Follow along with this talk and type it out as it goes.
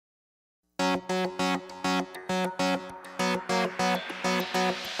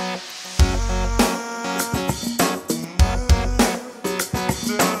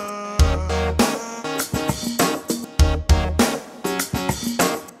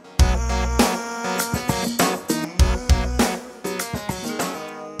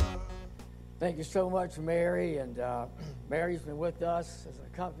Thank you so much, Mary. And Mary's been with us as an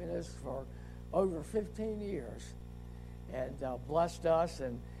accompanist for over 15 years and blessed us.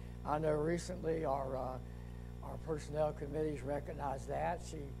 And I know recently our personnel committees recognized that.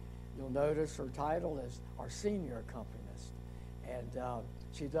 You'll notice her title is our senior accompanist. And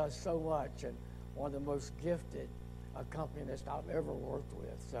she does so much, and one of the most gifted accompanists I've ever worked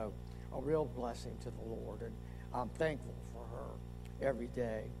with. So a real blessing to the Lord, and I'm thankful for her every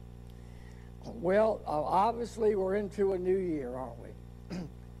day. Well, obviously we're into a new year, aren't we?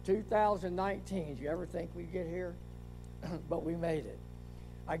 2019. Do you ever think we'd get here? But we made it.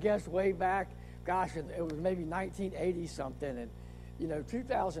 I guess way back, gosh, it was maybe 1980 something, and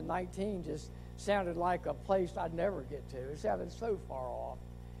 2019 just sounded like a place I'd never get to. It sounded so far off,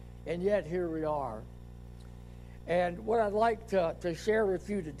 and yet here we are. And what I'd like to share with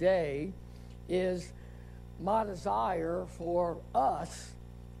you today is my desire for us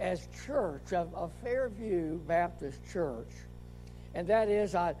as church of Fairview Baptist Church. And that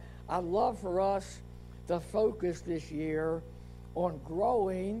is, I'd love for us to focus this year on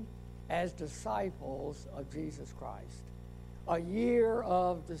growing as disciples of Jesus Christ. A year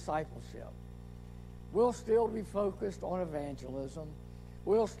of discipleship. We'll still be focused on evangelism.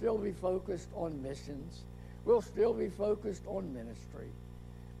 We'll still be focused on missions. We'll still be focused on ministry.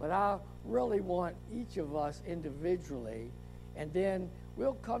 But I really want each of us individually, and then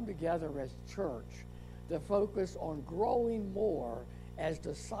we'll come together as church to focus on growing more as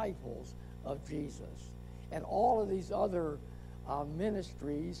disciples of Jesus. And all of these other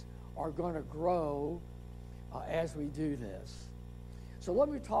ministries are going to grow as we do this. So let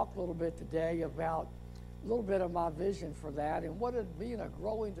me talk a little bit today about a little bit of my vision for that and what being a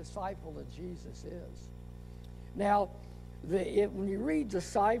growing disciple of Jesus is. Now, when you read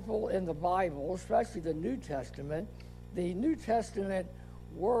disciple in the Bible, especially the New Testament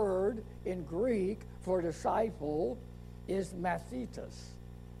word in Greek for disciple is mathetes.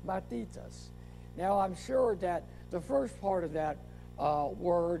 Mathetes. Now, I'm sure that the first part of that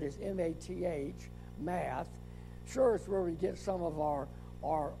word is M-A-T-H, math. Sure, it's where we get some of our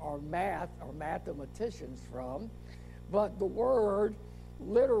math, our mathematicians from. But the word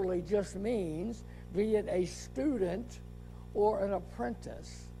literally just means, be it a student or an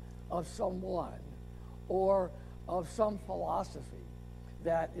apprentice of someone or of some philosophy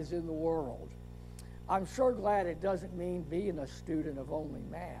that is in the world. I'm sure glad it doesn't mean being a student of only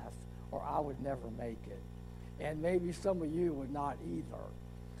math, or I would never make it. And maybe some of you would not either.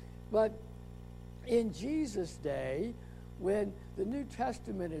 But in Jesus' day, when the New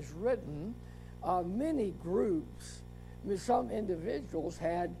Testament is written, many groups, some individuals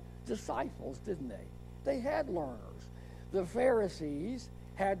had disciples, didn't they? They had learners. The Pharisees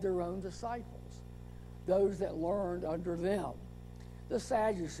had their own disciples, those that learned under them. The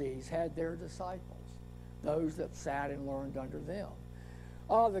Sadducees had their disciples, those that sat and learned under them.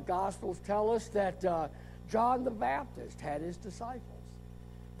 The Gospels tell us that John the Baptist had his disciples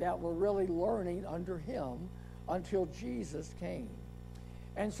that were really learning under him until Jesus came.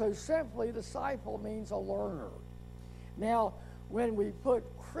 And so simply, disciple means a learner. Now, when we put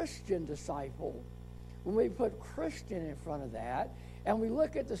Christian disciple, when we put Christian in front of that, and we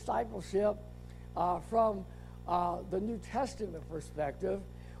look at discipleship from the New Testament perspective,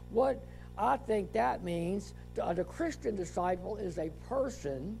 what I think that means, the Christian disciple is a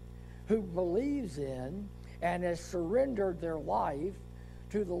person who believes in and has surrendered their life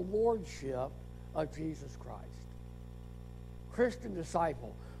to the lordship of Jesus Christ. Christian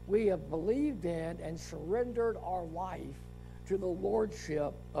disciple, we have believed in and surrendered our life to the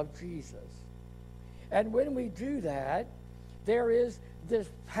lordship of Jesus. And when we do that, there is this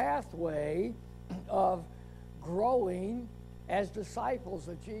pathway of growing as disciples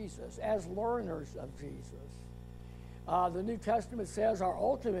of Jesus, as learners of Jesus. The New Testament says our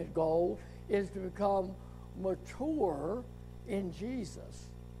ultimate goal is to become mature in Jesus,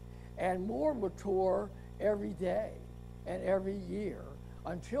 and more mature every day and every year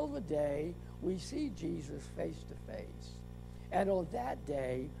until the day we see Jesus face to face. And on that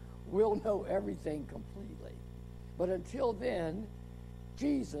day, we'll know everything completely. But until then,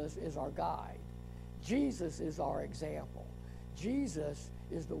 Jesus is our guide. Jesus is our example. Jesus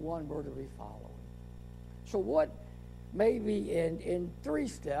is the one we're to be following. So what maybe in 3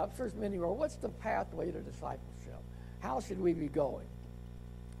 steps, there's many more, what's the pathway to discipleship? How should we be going?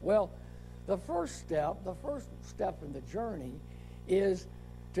 Well, the first step in the journey is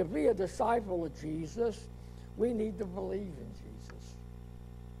to be a disciple of Jesus, we need to believe in Jesus.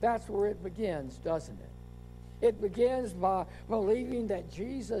 That's where it begins, doesn't it? It begins by believing that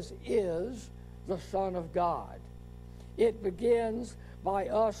Jesus is the Son of God. It begins by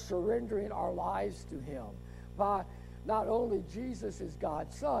us surrendering our lives to him. By not only Jesus is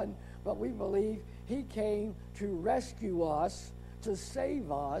God's Son, but we believe he came to rescue us, to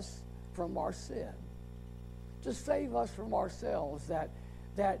save us from our sin, to save us from ourselves, that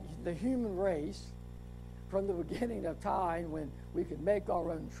the human race, from the beginning of time when we could make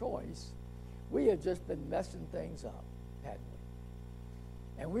our own choice, we have just been messing things up, hadn't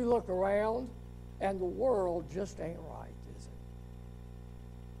we? And we look around, and the world just ain't right, is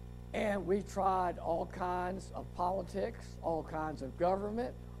it? And we tried all kinds of politics, all kinds of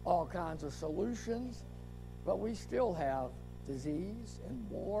government, all kinds of solutions, but we still have disease and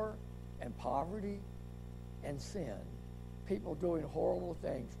war and poverty and sin, people doing horrible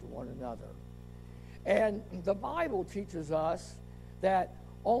things to one another. And the Bible teaches us that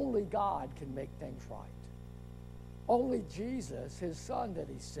only God can make things right. Only Jesus, his Son that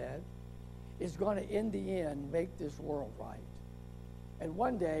he sent, is going to, in the end, make this world right. And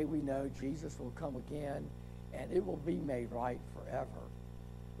one day we know Jesus will come again, and it will be made right forever.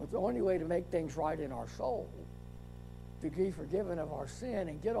 But the only way to make things right in our soul, to be forgiven of our sin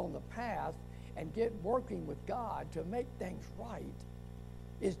and get on the path and get working with God to make things right,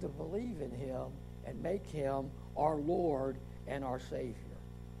 is to believe in him and make him our Lord and our Savior.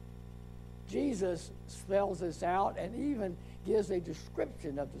 Jesus spells this out and even gives a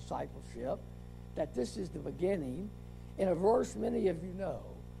description of discipleship, that this is the beginning, in a verse many of you know,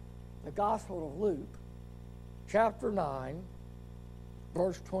 the Gospel of Luke, chapter 9,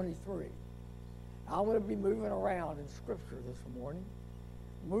 verse 23. I'm going to be moving around in Scripture this morning.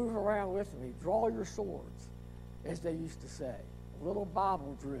 Move around with me. Draw your swords, as they used to say. A little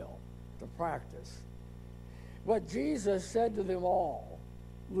Bible drill to practice. But Jesus said to them all,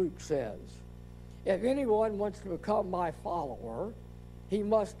 Luke says, if anyone wants to become my follower, he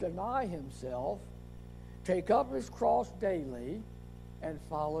must deny himself, take up his cross daily, and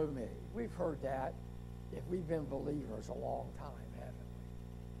follow me. We've heard that if we've been believers a long time, haven't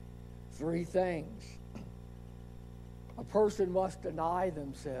we? 3 things. A person must deny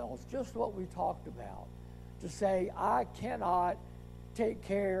themselves, just what we talked about, to say, I cannot take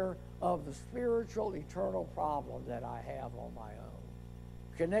care of the spiritual, eternal problem that I have on my own.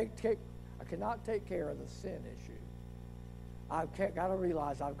 I cannot take care of the sin issue. I've got to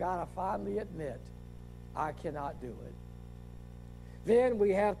realize, I've got to finally admit, I cannot do it. Then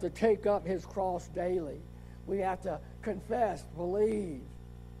we have to take up his cross daily. We have to confess, believe,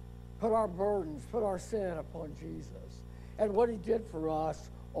 put our burdens, put our sin upon Jesus, and what he did for us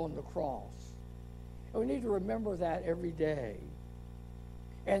on the cross. And we need to remember that every day.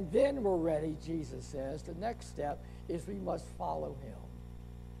 And then we're ready, Jesus says. The next step is we must follow him.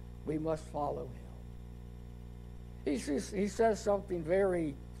 We must follow him. He says something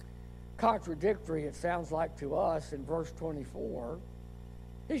very contradictory, it sounds like to us, in verse 24.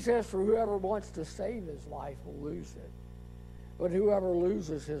 He says, for whoever wants to save his life will lose it. But whoever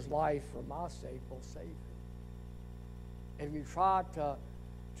loses his life for my sake will save it. If you try to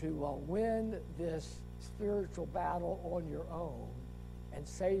win this spiritual battle on your own and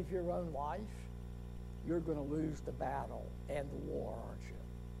save your own life, you're going to lose the battle and the war, aren't you?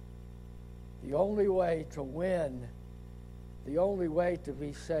 The only way to win, the only way to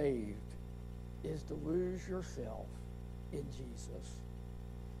be saved, is to lose yourself in Jesus.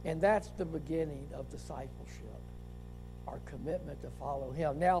 And that's the beginning of discipleship, our commitment to follow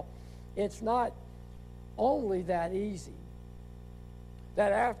him. Now, it's not only that easy,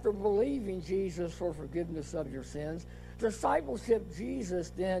 that after believing Jesus for forgiveness of your sins, discipleship, Jesus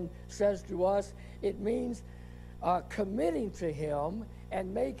then says to us, it means committing to him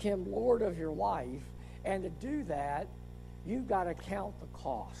and make him Lord of your life. And to do that, you've got to count the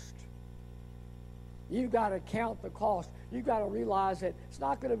cost. You've got to count the cost. You've got to realize that it's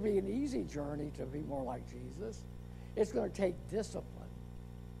not going to be an easy journey to be more like Jesus. It's going to take discipline.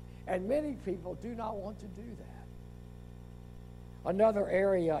 And many people do not want to do that. Another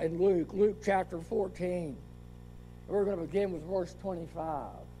area in Luke chapter 14. We're going to begin with verse 25.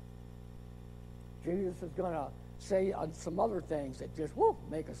 Jesus is going to say some other things that just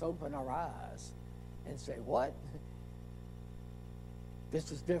make us open our eyes and say, what?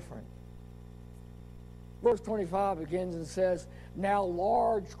 This is different. Verse 25 begins and says, now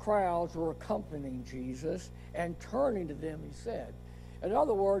large crowds were accompanying Jesus, and turning to them, he said. In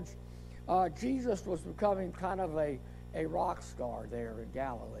other words, Jesus was becoming kind of a rock star there in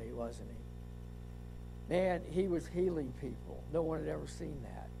Galilee, wasn't he? Man, he was healing people. No one had ever seen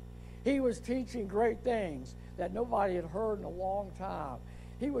that. He was teaching great things that nobody had heard in a long time.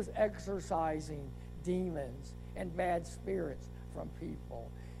 He was exorcising demons and bad spirits from people.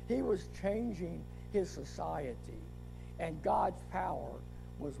 He was changing his society. and God's power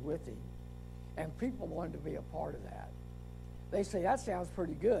was with him. And people wanted to be a part of that. They say, that sounds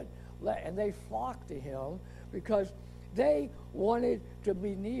pretty good. And they flocked to him because they wanted to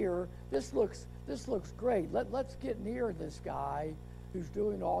be near. This looks great. Let's get near this guy who's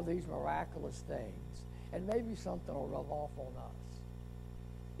doing all these miraculous things. And maybe something will rub off on us.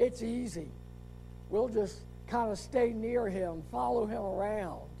 It's easy. We'll just kind of stay near him, follow him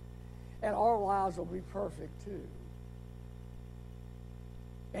around, and our lives will be perfect too.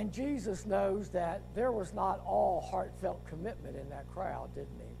 And Jesus knows that there was not all heartfelt commitment in that crowd, didn't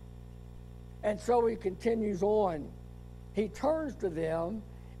he? And so he continues on. He turns to them,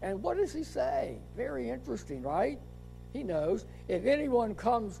 and what does he say? Very interesting, right? He knows, if anyone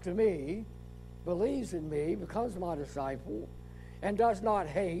comes to me, believes in me, becomes my disciple, and does not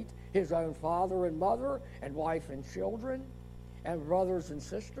hate his own father and mother and wife and children and brothers and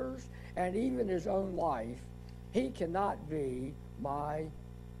sisters and even his own life, he cannot be my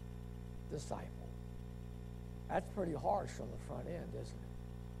disciple. That's pretty harsh on the front end, isn't it?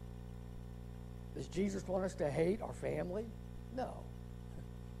 Does Jesus want us to hate our family? No.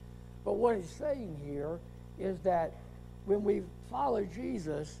 But what he's saying here is that when we follow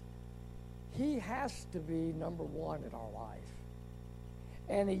Jesus, he has to be number one in our life.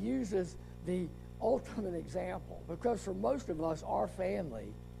 And he uses the ultimate example because for most of us, our family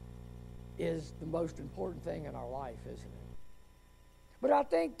is the most important thing in our life, isn't it? But I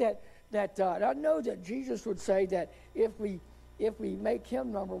think that I know that Jesus would say that if we make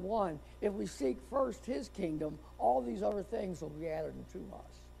him number one, if we seek first his kingdom, all these other things will be added to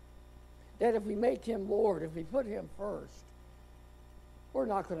us. That if we make him Lord, if we put him first, we're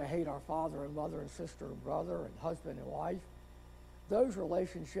not going to hate our father and mother and sister and brother and husband and wife. Those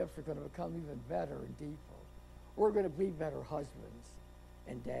relationships are going to become even better and deeper. We're going to be better husbands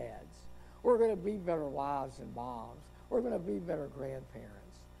and dads. We're going to be better wives and moms. We're going to be better grandparents.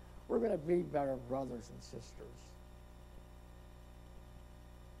 We're going to be better brothers and sisters.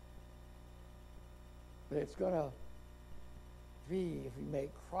 But it's going to be if we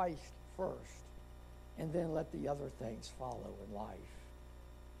make Christ first and then let the other things follow in life.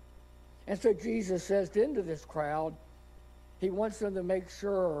 And so Jesus says into this crowd, he wants them to make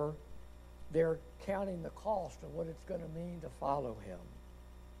sure they're counting the cost of what it's going to mean to follow him.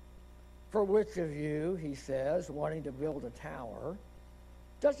 For which of you, he says, wanting to build a tower,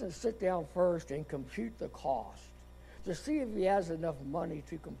 doesn't sit down first and compute the cost to see if he has enough money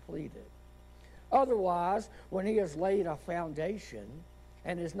to complete it? Otherwise, when he has laid a foundation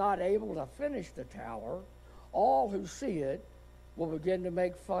and is not able to finish the tower, all who see it will begin to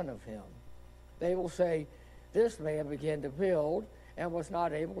make fun of him. They will say, this man began to build and was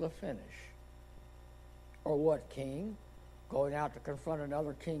not able to finish. Or what king, going out to confront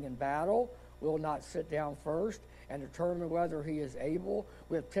another king in battle, will not sit down first and determine whether he is able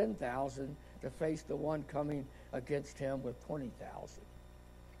with 10,000 to face the one coming against him with 20,000?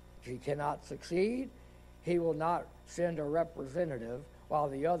 If he cannot succeed, he will not send a representative while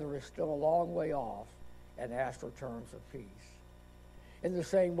the other is still a long way off and ask for terms of peace. In the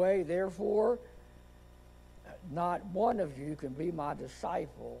same way, therefore, not one of you can be my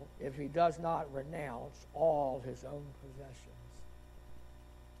disciple if he does not renounce all his own possessions.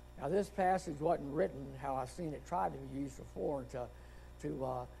 Now, this passage wasn't written how I've seen it tried to be used before to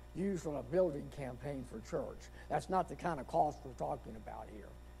use on a building campaign for church. That's not the kind of cost we're talking about here.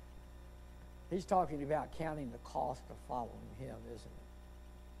 He's talking about counting the cost of following him, isn't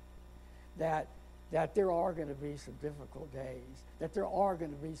it? That there are going to be some difficult days, that there are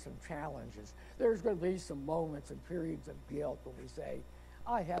going to be some challenges. There's going to be some moments and periods of guilt where we say,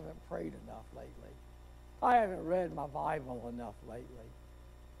 I haven't prayed enough lately. I haven't read my Bible enough lately.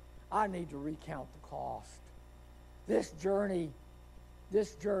 I need to recount the cost. This journey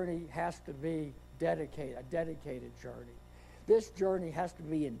has to be a dedicated journey. This journey has to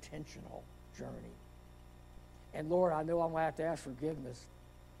be intentional journey. And Lord, I know I'm going to have to ask forgiveness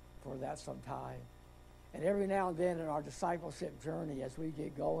for that sometime. And every now and then in our discipleship journey as we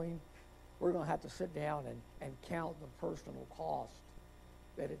get going, we're going to have to sit down and count the personal cost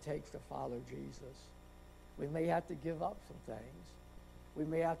that it takes to follow Jesus. We may have to give up some things. We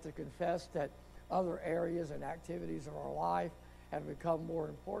may have to confess that other areas and activities of our life have become more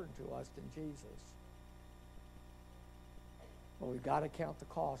important to us than Jesus. But we've got to count the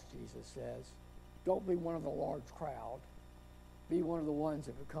cost, Jesus says. Don't be one of the large crowd. Be one of the ones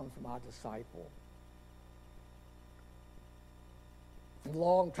that becomes my disciple. A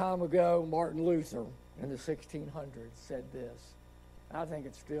long time ago, Martin Luther in the 1600s said this. I think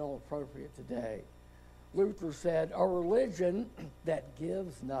it's still appropriate today. Luther said, a religion that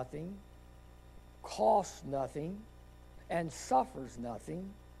gives nothing, costs nothing, and suffers nothing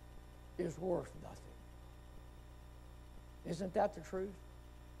is worth nothing. Isn't that the truth?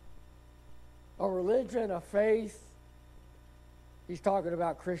 A religion, a faith, he's talking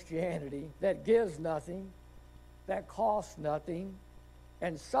about Christianity, that gives nothing, that costs nothing,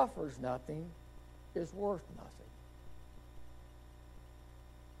 and suffers nothing is worth nothing.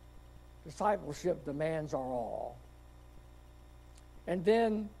 Discipleship demands our all. And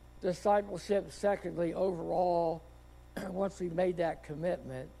then discipleship, secondly, overall, once we've made that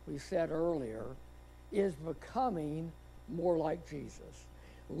commitment, we said earlier, is becoming more like Jesus.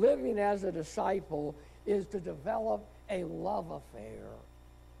 Living as a disciple is to develop a love affair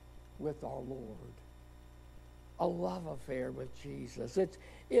with our Lord. A love affair with Jesus.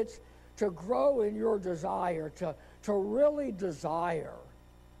 It's to grow in your desire, to really desire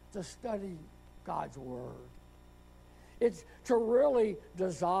to study God's Word. It's to really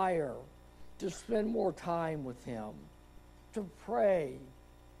desire to spend more time with Him, to pray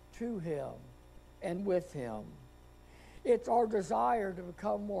to Him and with Him. It's our desire to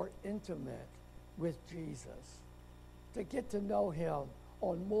become more intimate with Jesus, to get to know Him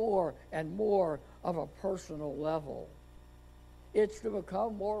on more and more of a personal level. It's to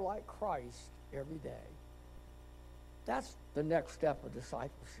become more like Christ every day. That's the next step of discipleship.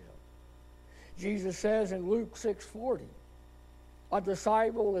 Jesus says in Luke 6:40, a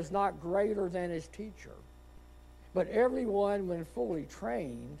disciple is not greater than his teacher, but everyone, when fully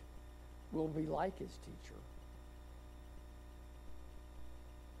trained, will be like his teacher.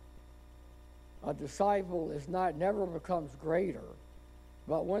 A disciple never becomes greater,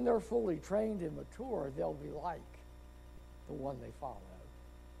 but when they're fully trained and mature, they'll be like the one they follow.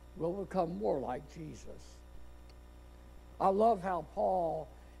 We'll become more like Jesus. I love how Paul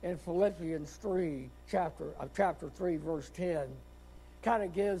in Philippians 3, chapter 3, verse 10, kind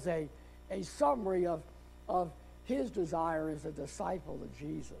of gives a summary of his desire as a disciple of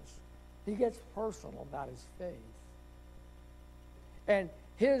Jesus. He gets personal about his faith. And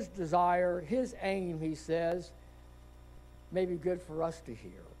his desire, his aim, he says, may be good for us to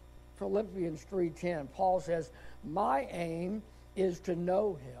hear. Philippians 3:10, Paul says, my aim is to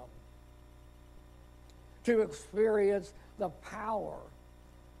know Him, to experience the power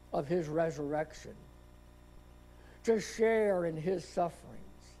of His resurrection, to share in His sufferings,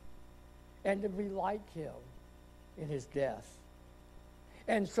 and to be like Him in His death.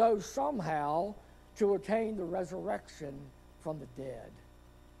 And so somehow to attain the resurrection from the dead.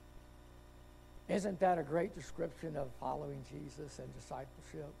 Isn't that a great description of following Jesus and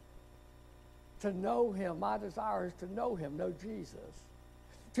discipleship? To know Him, my desire is to know Him, know Jesus.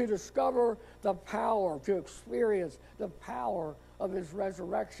 To discover the power, to experience the power of His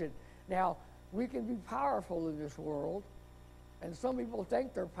resurrection. Now, we can be powerful in this world, and some people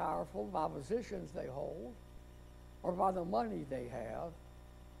think they're powerful by positions they hold or by the money they have.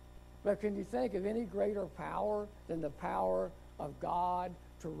 But can you think of any greater power than the power of God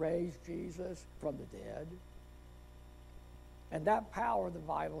to raise Jesus from the dead? And that power, the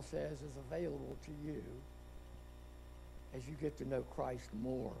Bible says, is available to you as you get to know Christ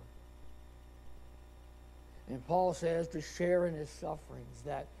more. And Paul says to share in His sufferings,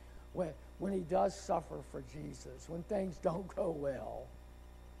 that when He does suffer for Jesus, when things don't go well,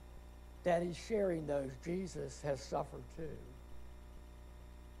 that He's sharing those. Jesus has suffered too.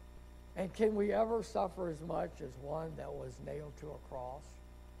 And can we ever suffer as much as one that was nailed to a cross?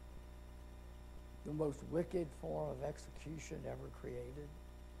 The most wicked form of execution ever created.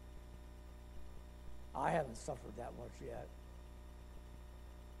 I haven't suffered that much yet.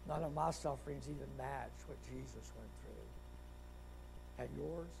 None of my sufferings even match what Jesus went through. Have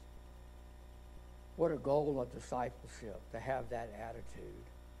yours? What a goal of discipleship, to have that attitude.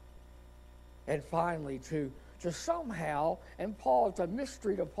 And finally, to somehow, and Paul, it's a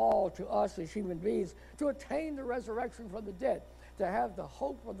mystery to Paul, to us as human beings, to attain the resurrection from the dead, to have the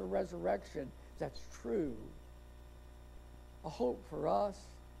hope of the resurrection that's true. A hope for us,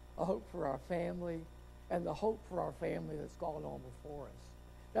 a hope for our family, and the hope for our family that's gone on before us.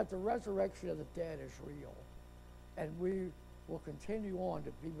 That the resurrection of the dead is real, and we will continue on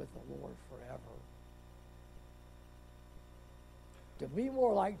to be with the Lord forever. To be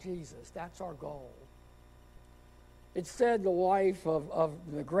more like Jesus, that's our goal. It said the wife of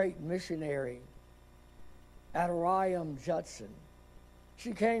the great missionary, Adoniram Judson,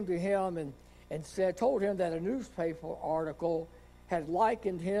 she came to him and told him that a newspaper article had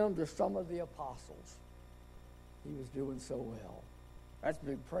likened him to some of the apostles. He was doing so well. That's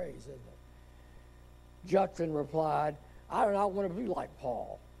big praise, isn't it? Judson replied, I do not want to be like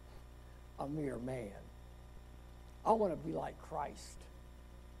Paul, a mere man. I want to be like Christ.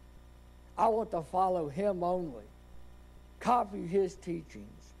 I want to follow Him only. copy his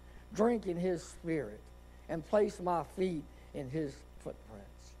teachings, drink in his spirit, and place my feet in his footprints.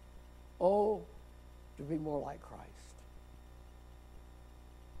 Oh, to be more like Christ.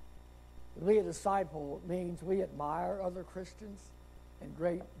 To be a disciple means we admire other Christians and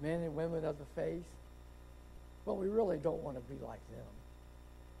great men and women of the faith, but we really don't want to be like them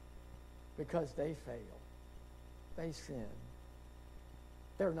because they fail. They sin.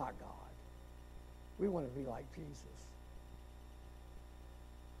 They're not God. We want to be like Jesus.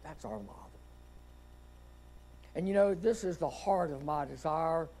 That's our model. And you know, this is the heart of my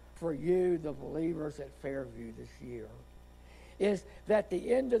desire for you, the believers at Fairview this year, is that at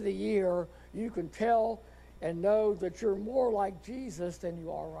the end of the year, you can tell and know that you're more like Jesus than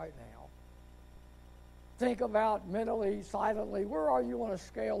you are right now. Think about mentally, silently, where are you on a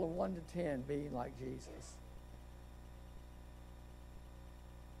scale of 1 to 10 being like Jesus?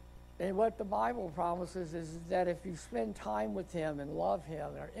 And what the Bible promises is that if you spend time with him and love him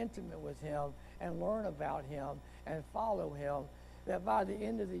and are intimate with him and learn about him and follow him, that by the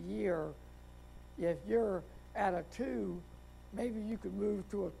end of the year, if you're at a 2, maybe you could move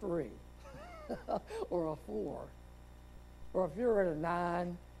to a 3 or a 4. Or if you're at a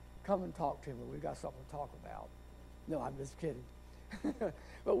 9, come and talk to me. We've got something to talk about. No, I'm just kidding.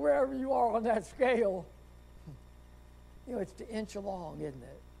 But wherever you are on that scale, you know, it's to inch along, isn't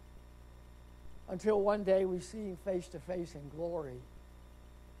it? Until one day we see him face to face in glory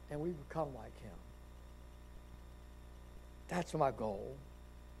and we become like him. That's my goal.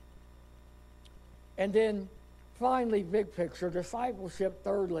 And then finally, big picture, discipleship,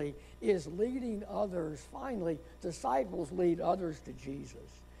 thirdly, is leading others. Finally, disciples lead others to Jesus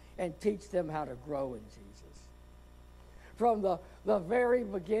and teach them how to grow in Jesus. From the very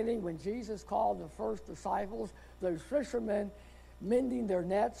beginning, when Jesus called the first disciples, those fishermen mending their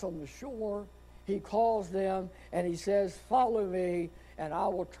nets on the shore, he calls them and he says, follow me and I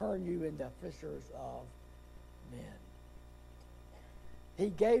will turn you into fishers of men. He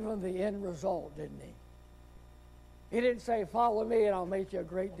gave them the end result, didn't he? He didn't say, follow me and I'll make you a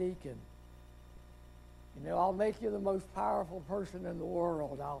great deacon. You know, I'll make you the most powerful person in the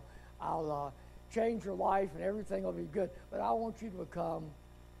world. I'll change your life and everything will be good. But I want you to become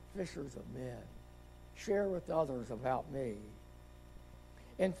fishers of men. Share with others about me.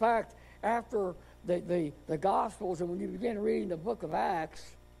 In fact, after the Gospels and when you begin reading the book of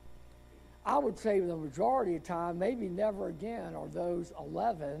Acts, I would say the majority of time, maybe never again, are those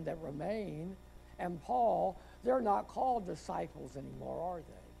 11 that remain. And Paul, they're not called disciples anymore, are they?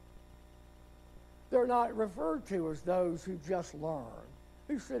 They're not referred to as those who just learn,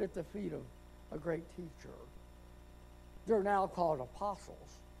 who sit at the feet of a great teacher. They're now called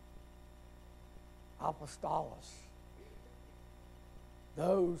apostles, apostolos,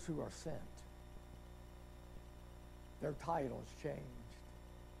 those who are sent. Their titles changed.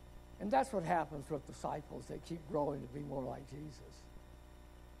 And that's what happens with disciples. They keep growing to be more like Jesus.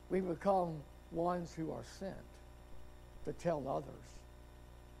 We become ones who are sent to tell others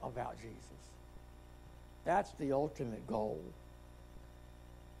about Jesus. That's the ultimate goal.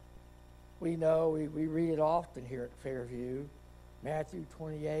 We know, we read it often here at Fairview. Matthew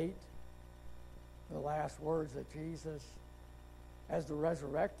 28, the last words of Jesus as the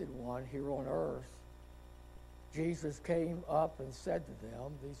resurrected one here on earth. Jesus came up and said to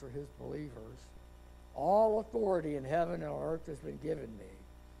them, these are his believers, all authority in heaven and on earth has been given me.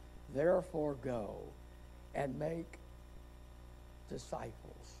 Therefore go and make disciples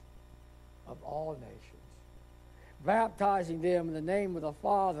of all nations, baptizing them in the name of the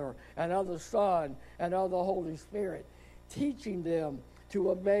Father and of the Son and of the Holy Spirit, teaching them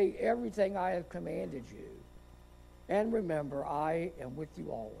to obey everything I have commanded you. And remember, I am with you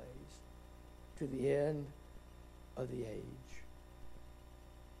always to the end of the age.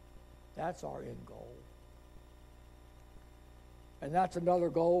 That's our end goal. And that's another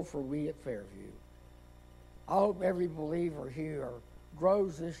goal for we at Fairview. I hope every believer here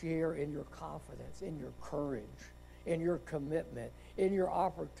grows this year in your confidence, in your courage, in your commitment, in your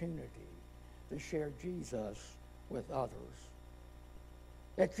opportunity to share Jesus with others.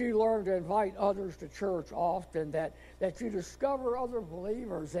 That you learn to invite others to church often, that you discover other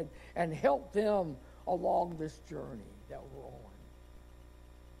believers and help them along this journey that we're on.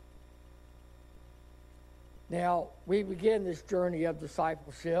 Now, we begin this journey of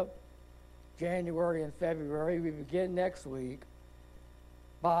discipleship, January and February. We begin next week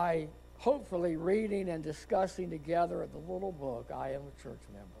by hopefully reading and discussing together the little book, I Am a Church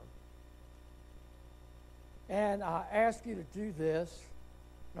Member. And I ask you to do this,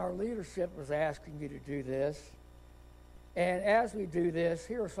 and our leadership is asking you to do this. And as we do this,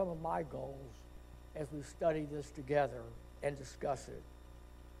 here are some of my goals as we study this together. and discuss it.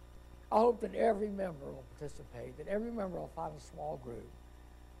 I hope that every member will participate, that every member will find a small group.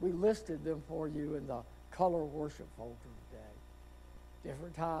 We listed them for you in the color worship folder today.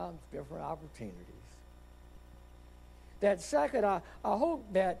 Different times, different opportunities. That second, I hope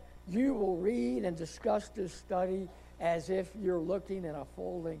that you will read and discuss this study as if you're looking in a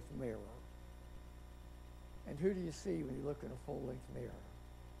full-length mirror. And who do you see when you look in a full-length mirror?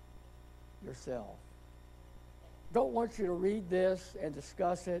 Yourself. Don't want you to read this and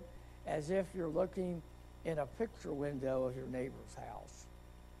discuss it as if you're looking in a picture window of your neighbor's house.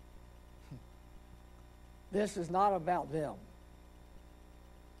 This is not about them.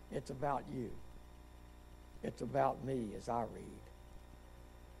 It's about you. It's about me as I read.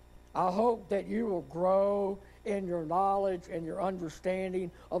 I hope that you will grow in your knowledge and your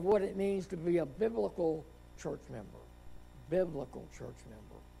understanding of what it means to be a biblical church member. Biblical church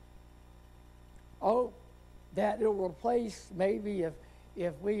member. I hope that it will replace, maybe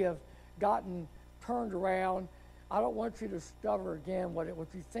if we have gotten turned around, I don't want you to discover again what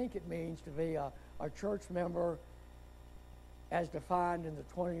you think it means to be a church member as defined in the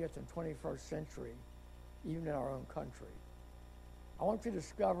 20th and 21st century, even in our own country. I want you to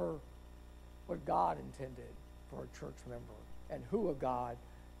discover what God intended for a church member and who a God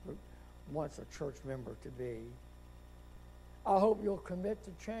wants a church member to be. I hope you'll commit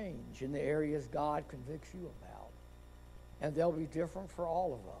to change in the areas God convicts you about. And they'll be different for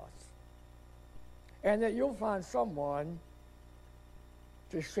all of us. And that you'll find someone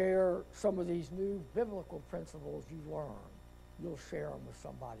to share some of these new biblical principles you've learned. You'll share them with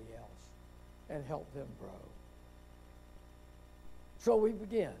somebody else and help them grow. So we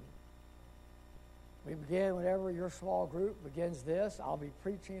begin. We begin whenever your small group begins this. I'll be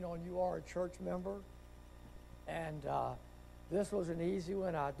preaching on You Are a Church Member. And this was an easy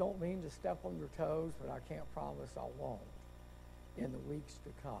one. I don't mean to step on your toes, but I can't promise I won't in the weeks to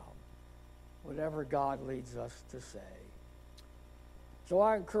come. Whatever God leads us to say. So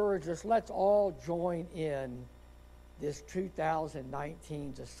I encourage us, let's all join in this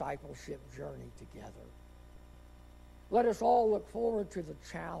 2019 discipleship journey together. Let us all look forward to the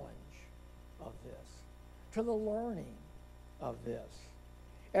challenge of this, to the learning of this,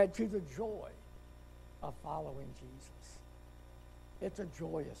 and to the joy of following Jesus. It's a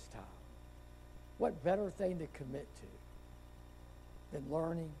joyous time. What better thing to commit to than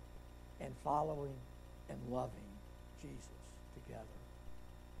learning and following and loving Jesus together?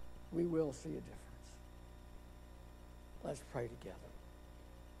 We will see a difference. Let's pray together.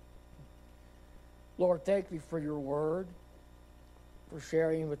 Lord, thank you for your word, for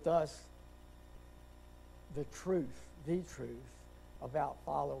sharing with us the truth about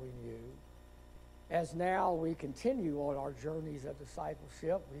following you. As now we continue on our journeys of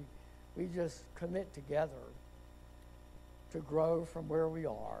discipleship, we just commit together to grow from where we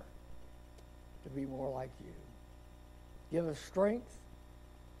are, to be more like you. Give us strength,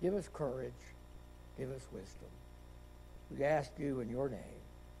 give us courage, give us wisdom. We ask you in your name.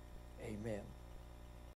 Amen.